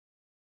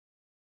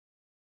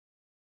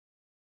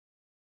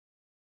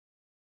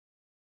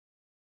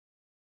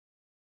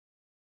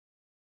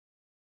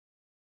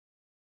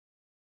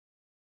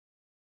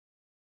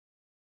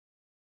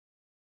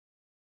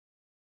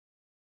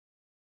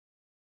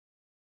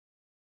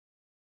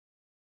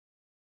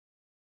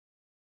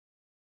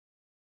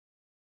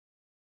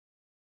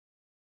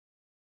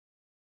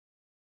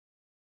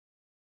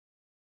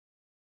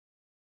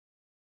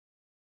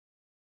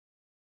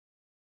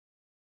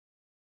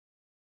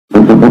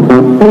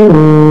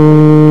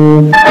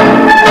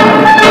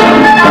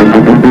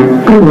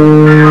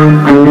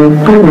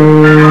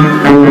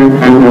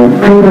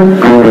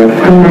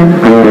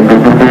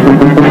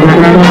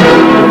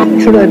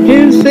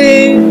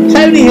Introducing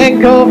Tony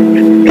Hancock,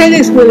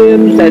 Kenneth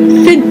Williams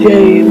and Sid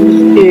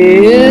James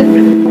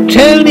in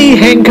Tony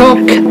Hancock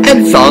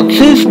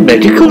Advances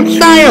Medical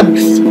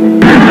Science.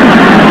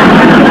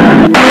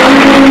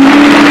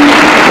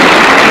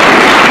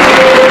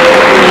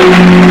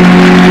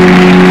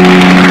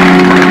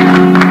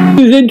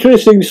 It's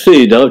interesting,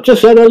 Sid. I've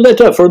just had a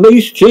letter from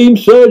East CHEAM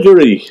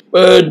Surgery.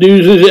 Bad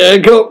news, is it,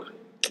 Hancock?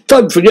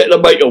 Don't forget to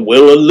make a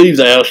will and leave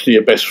the house to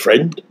your best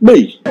friend,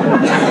 me.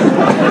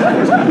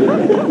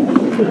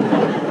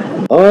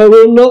 I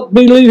will not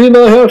be leaving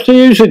my house to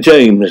you, Sir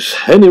James.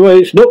 Anyway,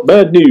 it's not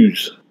bad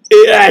news.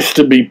 It has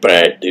to be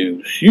bad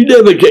news. You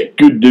never get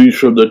good news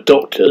from the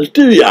doctors,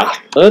 do ya?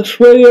 That's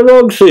where you're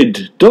wrong,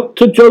 Sid.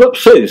 Dr. Jollop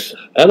says,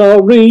 and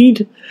I'll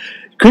read,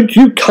 "Could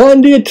you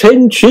kindly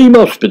attend CHEAM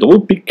Hospital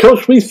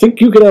because we think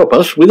you can help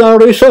us with our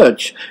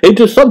research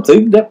into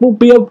something that will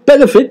be of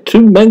benefit to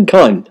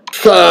mankind."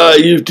 So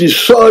you've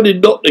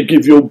decided not to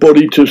give your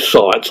body to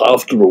science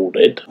after all,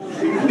 then?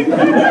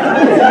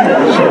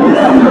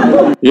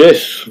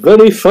 Yes,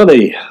 very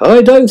funny.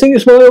 I don't think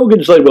it's my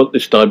organs they want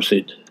this time,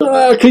 Sid.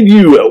 How can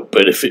you help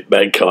benefit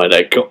mankind,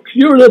 Hancock?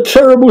 You're in a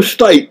terrible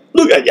state.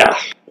 Look at ya.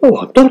 Oh,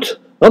 I'm not.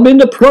 I'm in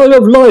the prime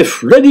of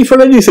life, ready for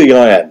anything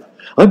I am.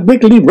 I'd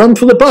regularly run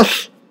for the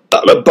bus.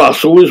 But the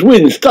bus always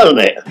wins, doesn't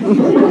it?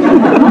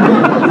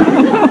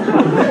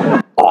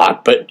 I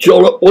bet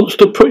Jollop wants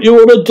to put you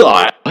on a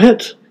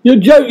diet. You're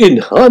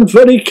joking. I'm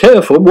very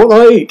careful what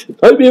I eat.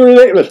 Don't be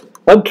ridiculous.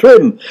 I'm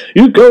trim.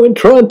 You go and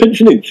try and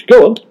pinch an inch.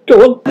 Go on. Go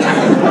on.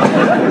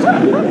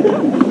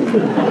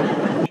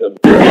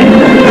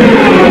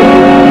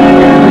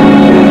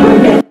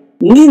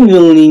 Good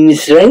morning,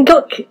 Mr.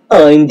 Hancock.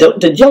 I'm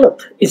Dr.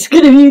 Jollop. It's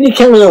good of you to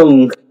come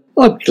along.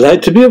 I'm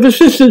glad to be of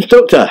assistance,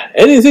 Doctor.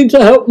 Anything to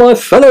help my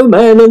fellow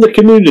man and the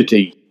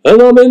community.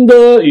 And I'm in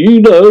there, you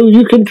know,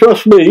 you can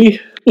trust me.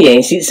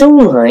 Yes, it's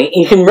all right.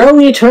 You can roll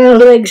your trouser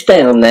legs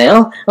down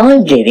now. I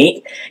get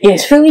it.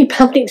 Yes, very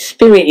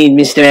public-spirited,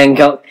 Mr.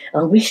 Hancock.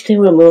 I wish there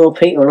were more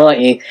people like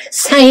you.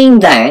 Saying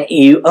that,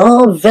 you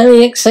are a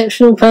very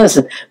exceptional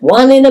person.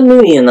 1 in a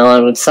million, I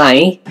would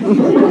say. 1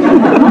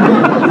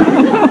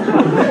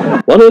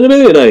 in a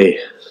million, eh?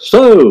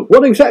 So,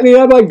 what exactly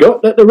have I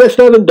got that the rest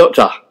haven't,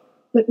 Doctor?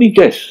 Let me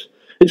guess.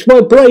 It's my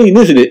brain,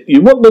 isn't it?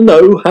 You want to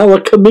know how a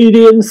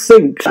comedian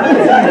thinks.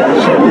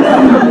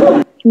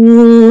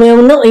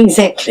 Well, not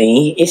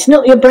exactly. It's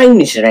not your brain,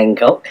 Mr.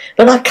 Hancock,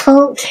 but I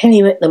can't tell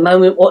you at the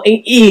moment what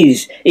it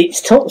is.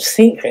 It's top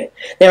secret.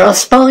 There are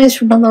spies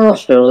from other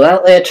hospitals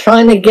out there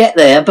trying to get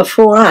there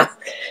before us.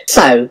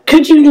 So,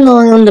 could you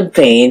lie on the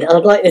bed?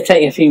 I'd like to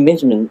take a few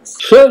measurements.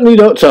 Certainly,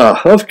 Doctor.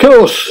 Of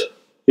course.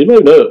 It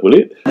won't hurt, will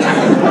it?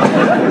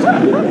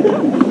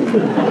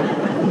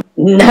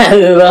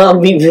 No, I'll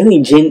be very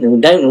gentle,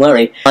 don't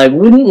worry. I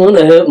wouldn't want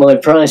to hurt my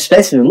prize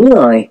specimen, would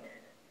I?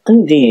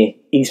 Oh dear,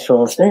 he's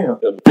fast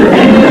out.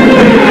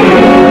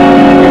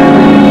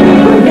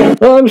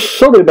 I'm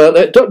sorry about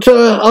that, Doctor.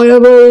 I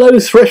have a low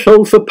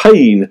threshold for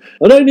pain.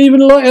 I don't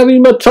even like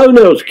having my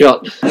toenails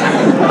cut.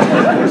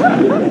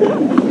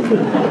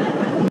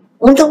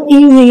 I'm not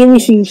using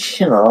anything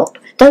sharp.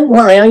 Don't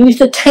worry, I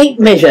used a tape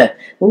measure.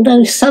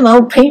 Although some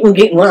old people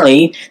get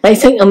worried, they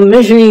think I'm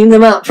measuring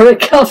them up for a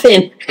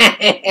coffin.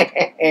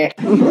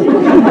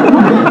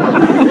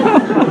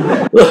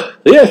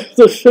 Yes,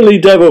 the silly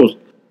devils.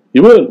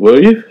 You weren't, were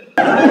you?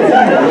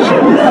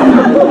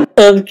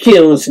 Of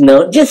course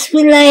not. Just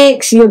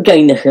relax. You're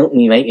going to help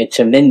me make a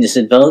tremendous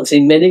advance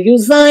in medical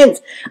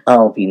science.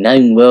 I'll be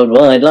known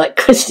worldwide like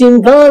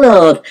Christian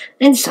Barnard,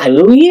 and so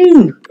will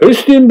you.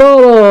 Christian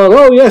Barnard.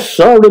 Oh, yes,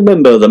 I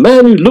remember. The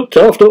man who looked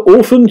after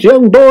orphaned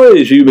young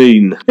boys, you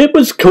mean. It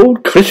was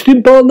called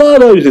Christian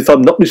Barnardo's, if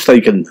I'm not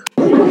mistaken.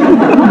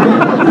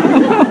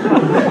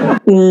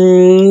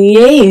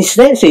 Yes,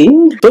 that's it.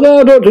 So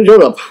now, Dr.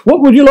 Jollop,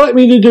 what would you like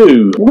me to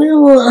do?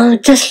 Well,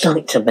 I'd just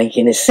like to make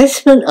an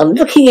assessment. I'm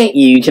looking at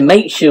you to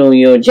make sure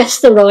you're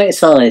just the right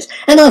size,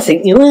 and I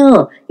think you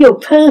are. You're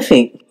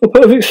perfect. A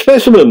perfect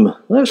specimen.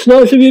 That's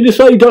nice of you to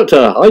say,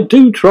 Doctor. I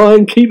do try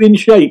and keep in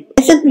shape.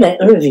 As a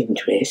matter of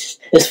interest,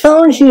 as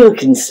far as you're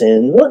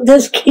concerned, what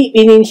does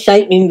keeping in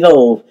shape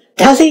involve?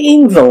 Does it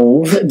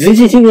involve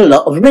visiting a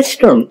lot of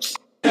restaurants?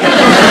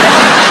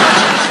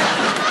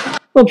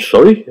 I'm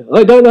sorry,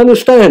 I don't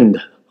understand.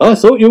 I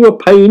thought you were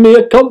paying me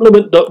a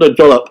compliment, Dr.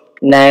 Jollop.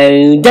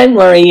 No, don't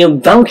worry, you're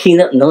bulking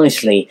up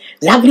nicely.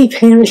 Lovely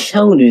pair of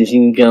shoulders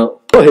you've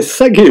got. Why,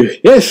 thank you.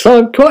 Yes,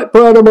 I'm quite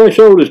proud of my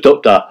shoulders,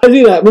 Doctor. As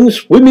it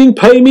happens, women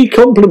pay me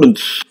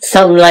compliments.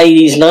 Some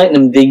ladies like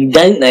them big,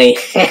 don't they?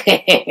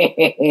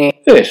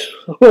 Yes,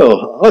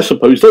 well, I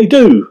suppose they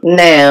do.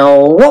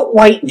 Now, what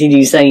weight did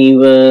you say you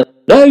were?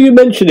 Now you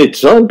mention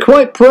it, I'm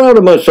quite proud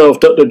of myself,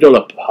 Dr.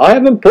 Jollop. I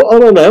haven't put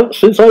on an ounce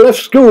since I left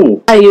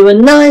school. Oh, you were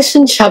nice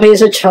and chubby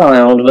as a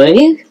child, were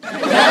you?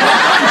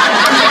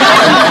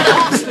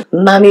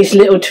 Mummy's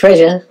little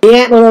treasure. The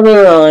apple of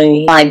her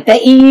eye. I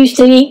bet you used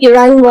to eat your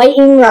own weight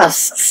in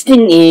rusks,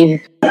 didn't you?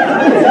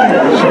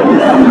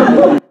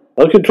 I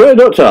can try,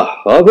 Doctor.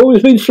 I've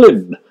always been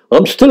slim.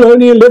 I'm still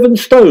only 11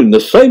 stone, the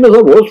same as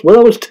I was when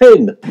I was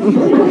 10.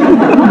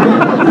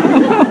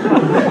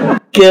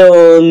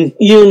 Go on,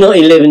 you're not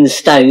 11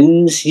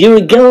 stones. You're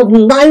a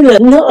garden roller,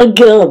 not a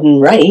garden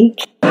rake.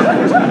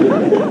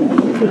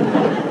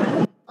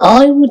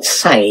 I would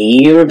say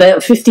you're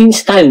about 15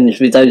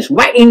 stones with those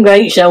whacking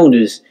great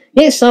shoulders.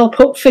 Yes, I'll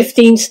put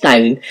 15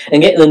 stone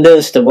and get the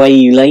nurse to weigh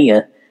you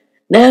later.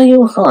 Now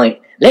your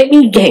height. Let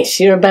me guess,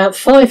 you're about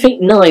 5'9",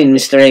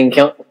 Mr.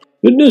 Hancock.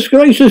 Goodness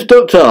gracious,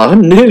 Doctor,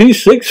 I'm nearly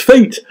 6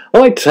 feet.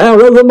 I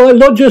tower over my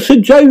lodger,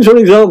 St. James, for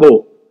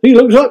example. He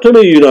looks up to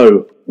me, you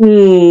know.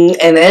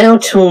 And how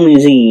tall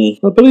is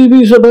he? I believe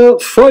he's about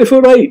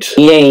 5'8".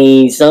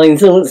 Yes, I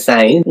thought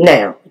so.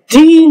 Now,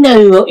 do you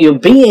know what your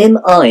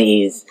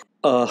BMI is?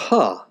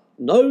 Aha.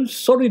 No,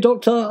 sorry,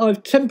 Doctor,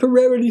 I've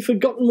temporarily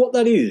forgotten what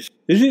that is.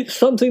 Is it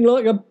something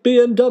like a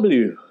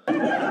BMW?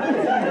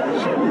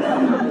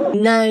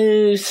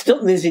 No,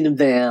 stop messing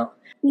about.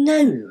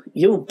 No,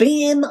 your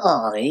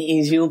BMI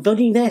is your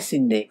body mass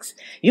index.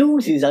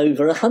 Yours is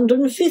over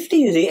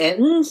 150 as it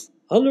happens.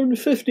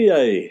 150,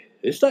 eh?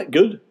 Is that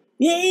good?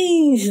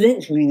 Yes,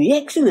 that's really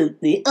excellent.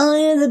 The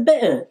higher the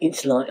better.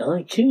 It's like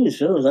IQ as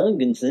far as I'm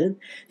concerned.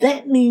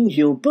 That means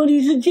your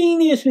body's a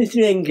genius,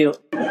 Mr. Hancock.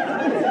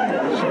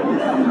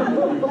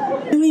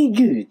 Very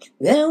good.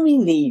 Now we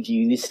need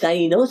you to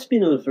stay in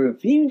hospital for a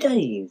few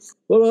days.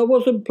 Well, I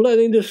wasn't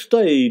planning to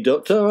stay,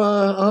 Doctor.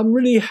 I'm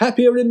really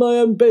happier in my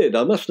own bed,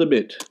 I must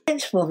admit.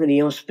 That's why the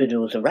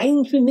hospital's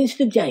arranged with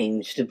Mr.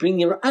 James to bring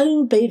your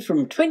own bed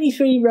from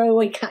 23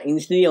 railway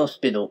cuttings to the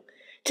hospital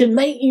to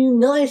make you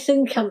nice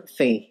and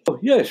comfy. Oh,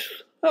 yes.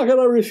 How can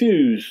I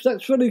refuse?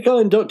 That's very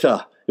kind,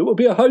 Doctor. It will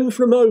be a home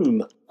from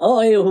home.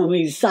 I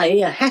always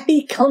say a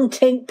happy,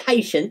 content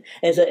patient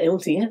has a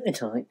healthy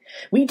appetite.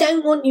 We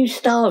don't want you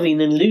starving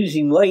and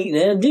losing weight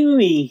now, do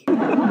we?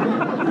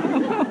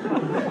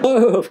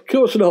 Oh, of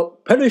course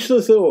not. Perish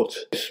the thought.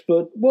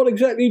 But what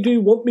exactly do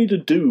you want me to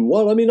do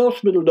while I'm in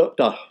hospital,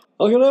 Doctor?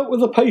 I can help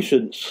with the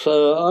patients.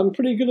 I'm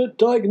pretty good at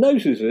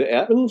diagnosis, as it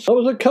happens. I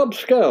was a Cub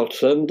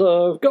Scout, and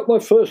I've got my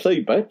first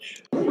aid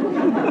badge.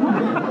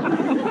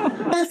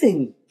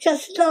 Nothing.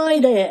 Just lie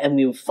there and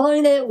we'll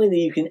find out whether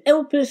you can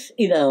help us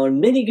in our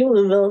medical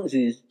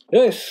advances.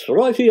 Yes,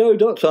 righty-o,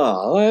 Doctor.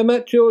 I am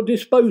at your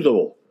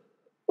disposal.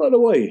 By the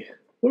way,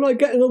 will I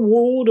get an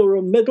award or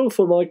a medal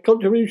for my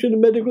contribution to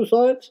medical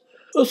science?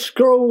 A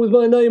scroll with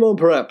my name on,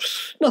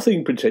 perhaps.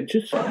 Nothing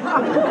pretentious.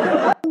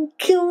 Of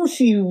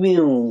course you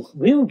will.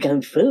 We'll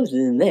go further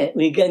than that.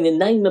 We're going to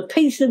name a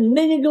piece of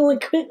medical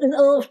equipment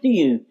after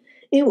you.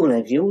 It will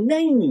have your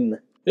name.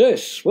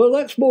 Yes, well,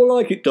 that's more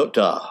like it,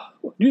 Doctor.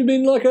 Do you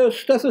mean like a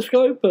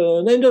stethoscope,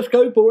 an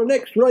endoscope, or an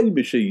X-ray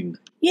machine?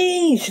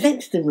 Yes,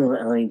 that's the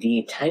right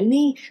idea,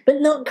 Tony,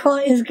 but not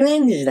quite as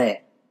grand as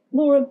that.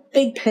 More a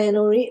big pan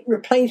or hip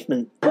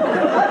replacement.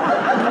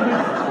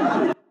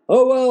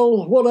 Oh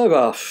well,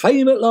 whatever.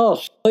 Fame at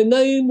last. My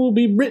name will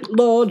be writ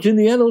large in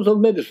the annals of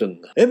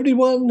medicine.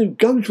 Everyone who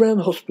goes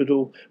round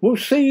hospital will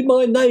see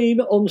my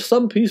name on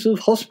some piece of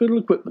hospital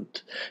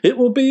equipment. It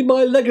will be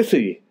my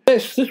legacy.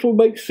 Yes, this will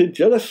make Sid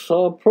jealous.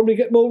 I'll probably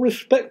get more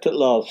respect at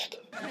last.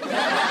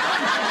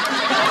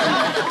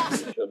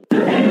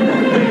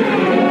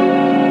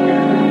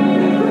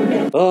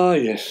 Ah,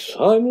 yes,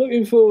 I'm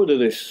looking forward to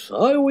this.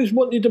 I always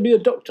wanted to be a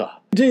doctor.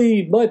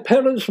 Indeed, my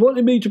parents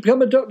wanted me to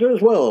become a doctor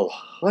as well.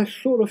 I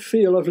sort of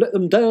feel I've let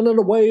them down in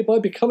a way by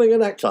becoming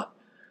an actor.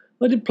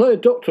 I did play a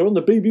doctor on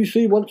the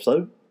BBC once,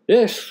 though.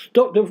 Yes,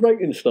 Dr.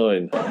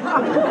 Frankenstein.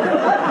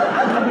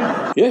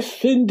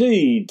 Yes,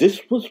 indeed,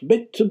 this was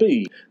meant to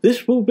be.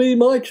 This will be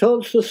my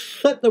chance to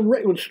set the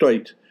record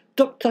straight.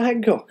 Dr.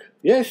 Hancock.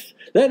 Yes,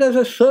 that has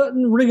a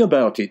certain ring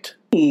about it.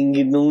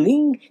 Good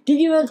morning. Did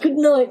you have a good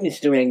night,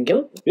 Mr.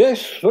 Hancock?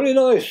 Yes, very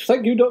nice.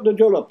 Thank you, Dr.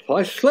 Jollop.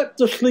 I slept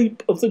the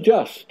sleep of the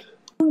just.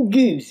 Oh,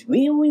 good.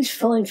 We always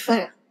find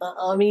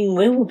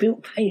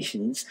well-built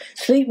patients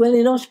sleep well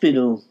in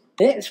hospital.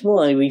 That's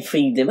why we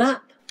feed them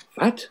up.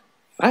 Fat?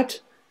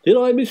 Fat? Did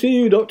I mishear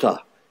you, Doctor?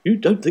 You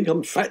don't think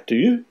I'm fat, do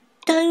you?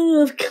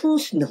 No, of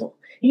course not.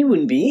 You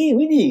wouldn't be here,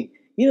 would you?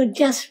 You're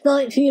just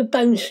right to your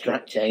bone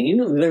structure. You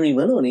look very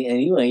well on it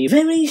anyway.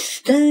 Very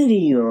sturdy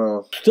you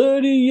are.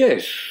 Sturdy,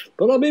 yes.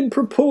 But I'm in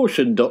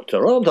proportion,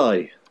 Doctor, aren't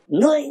I?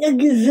 Like a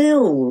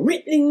gazelle.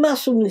 Rippling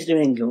muscle, Mr.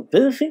 Hancock.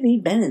 Perfectly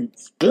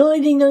balanced.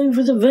 Gliding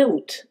over the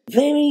veldt.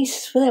 Very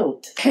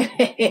svelte.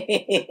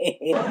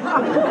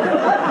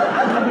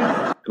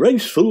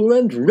 Graceful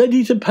and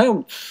ready to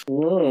pounce.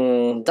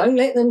 Don't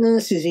let the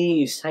nurses hear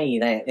you say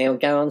that. They'll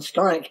go on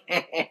strike.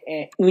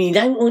 We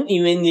don't want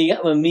you ending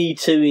up with Me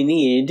Too in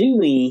here, do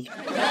we?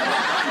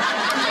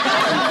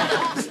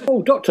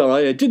 Oh, Doctor,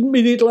 I didn't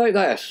mean it like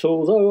that,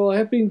 although I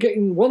have been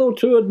getting one or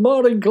two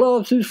admiring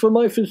glances for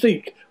my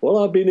physique while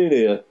I've been in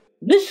here.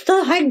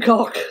 Mr.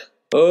 Hancock!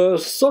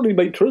 Sorry,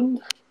 matron.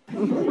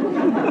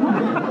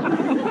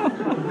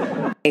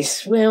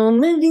 Yes, well,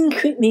 moving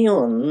quickly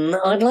on,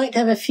 I'd like to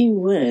have a few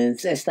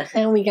words as to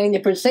how we're going to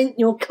present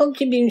your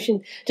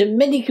contribution to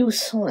medical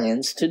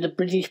science to the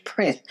British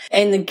press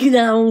and the good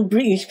old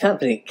British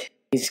public.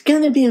 It's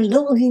going to be a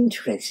lot of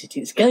interest.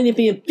 It's going to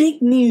be a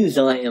big news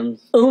item,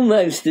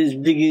 almost as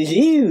big as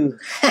you.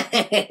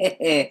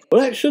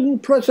 Well, that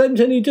shouldn't present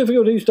any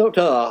difficulties,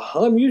 Doctor.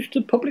 I'm used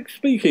to public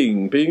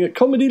speaking, being a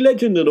comedy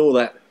legend and all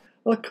that.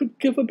 I could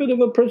give a bit of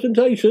a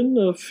presentation,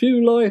 a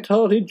few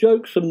light-hearted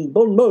jokes and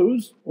bon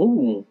mots.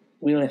 Ooh,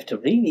 we'll have to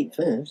read it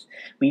first.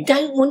 We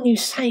don't want you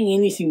saying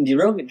anything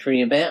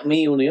derogatory about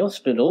me or the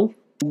hospital,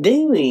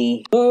 do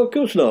we? No, of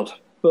course not.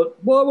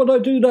 But why would I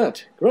do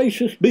that?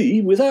 Gracious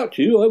me, without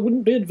you I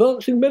wouldn't be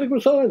advancing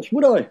medical science,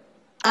 would I?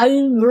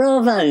 Oh,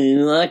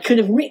 bravo! I could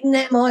have written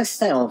that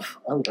myself.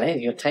 I'm glad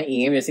you're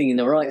taking everything in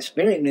the right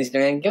spirit, Mr.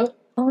 Hancock.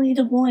 By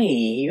the way,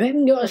 you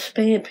haven't got a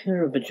spare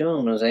pair of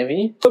pyjamas, have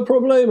you? No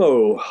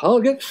problemo. I'll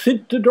get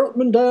Sid to drop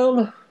them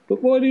down.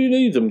 But why do you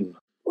need them?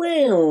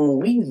 Well,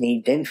 we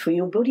need them for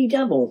your body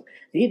double.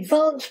 The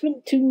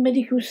advancement to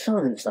medical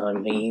science, I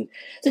mean.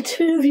 The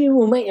two of you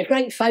will make a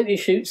great photo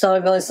shoot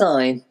side by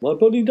side. My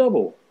body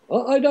double?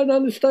 I don't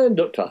understand,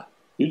 Doctor.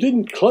 You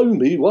didn't clone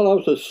me while I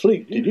was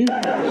asleep, did you?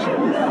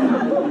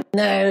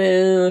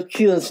 No, of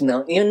course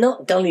not. You're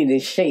not Dolly the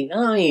sheep,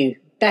 are you?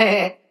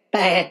 Bah,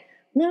 bah.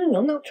 No,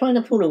 I'm not trying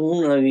to pull a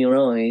wool over your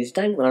eyes,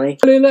 don't worry.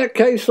 Well, in that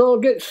case, I'll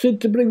get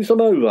Sid to bring some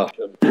over.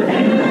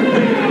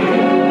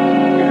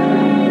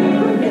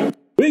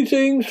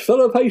 Greetings,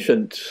 fellow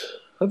patients.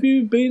 Have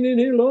you been in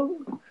here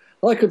long?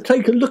 I could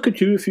take a look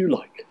at you if you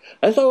like.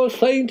 As I was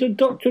saying to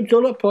Dr.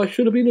 Jollop, I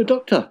should have been a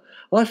doctor.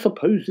 I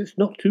suppose it's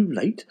not too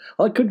late.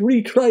 I could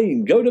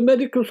retrain, go to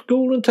medical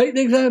school and take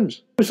the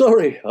exams.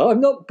 Sorry,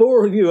 I'm not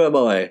boring you, am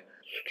I?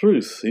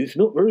 Truth, he's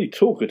not very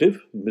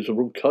talkative,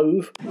 miserable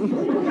cove.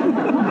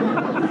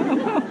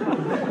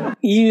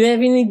 You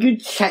having a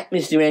good chat,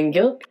 Mr.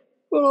 Hancock?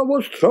 Well, I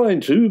was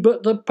trying to,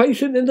 but the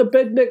patient in the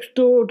bed next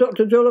door,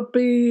 Dr. Jollop,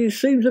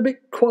 seems a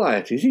bit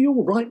quiet. Is he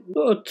all right?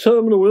 Not a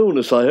terminal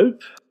illness, I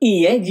hope.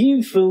 He had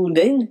you fooled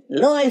then.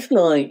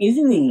 Lifelike,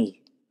 isn't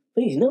he?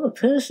 But he's not a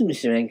person,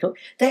 Mr. Hancock.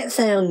 That's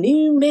our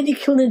new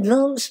medical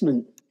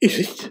advancement. Is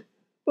it?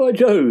 By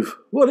Jove,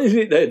 what is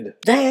it then?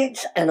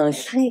 That, and I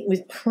say it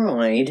with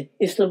pride,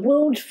 is the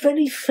world's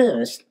very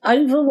first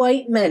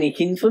overweight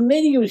mannequin for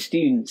medical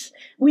students.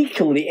 We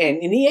call it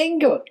Anthony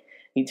Hancock.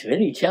 It's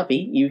very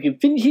chubby, you can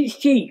pinch its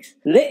cheeks.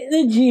 Let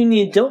the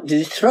junior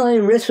doctors try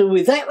and wrestle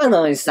with that one,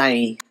 I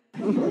say.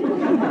 Hang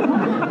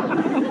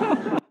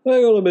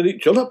on a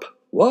minute, Jollop.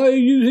 Why are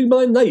you using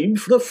my name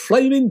for the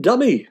flaming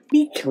dummy?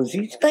 Because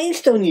it's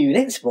based on you,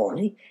 that's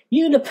why.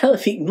 You're the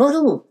perfect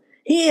model.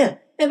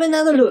 Here, have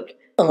another look.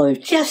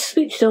 I've just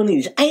switched on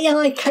his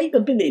AI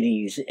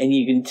capabilities, and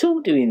you can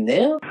talk to him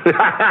now.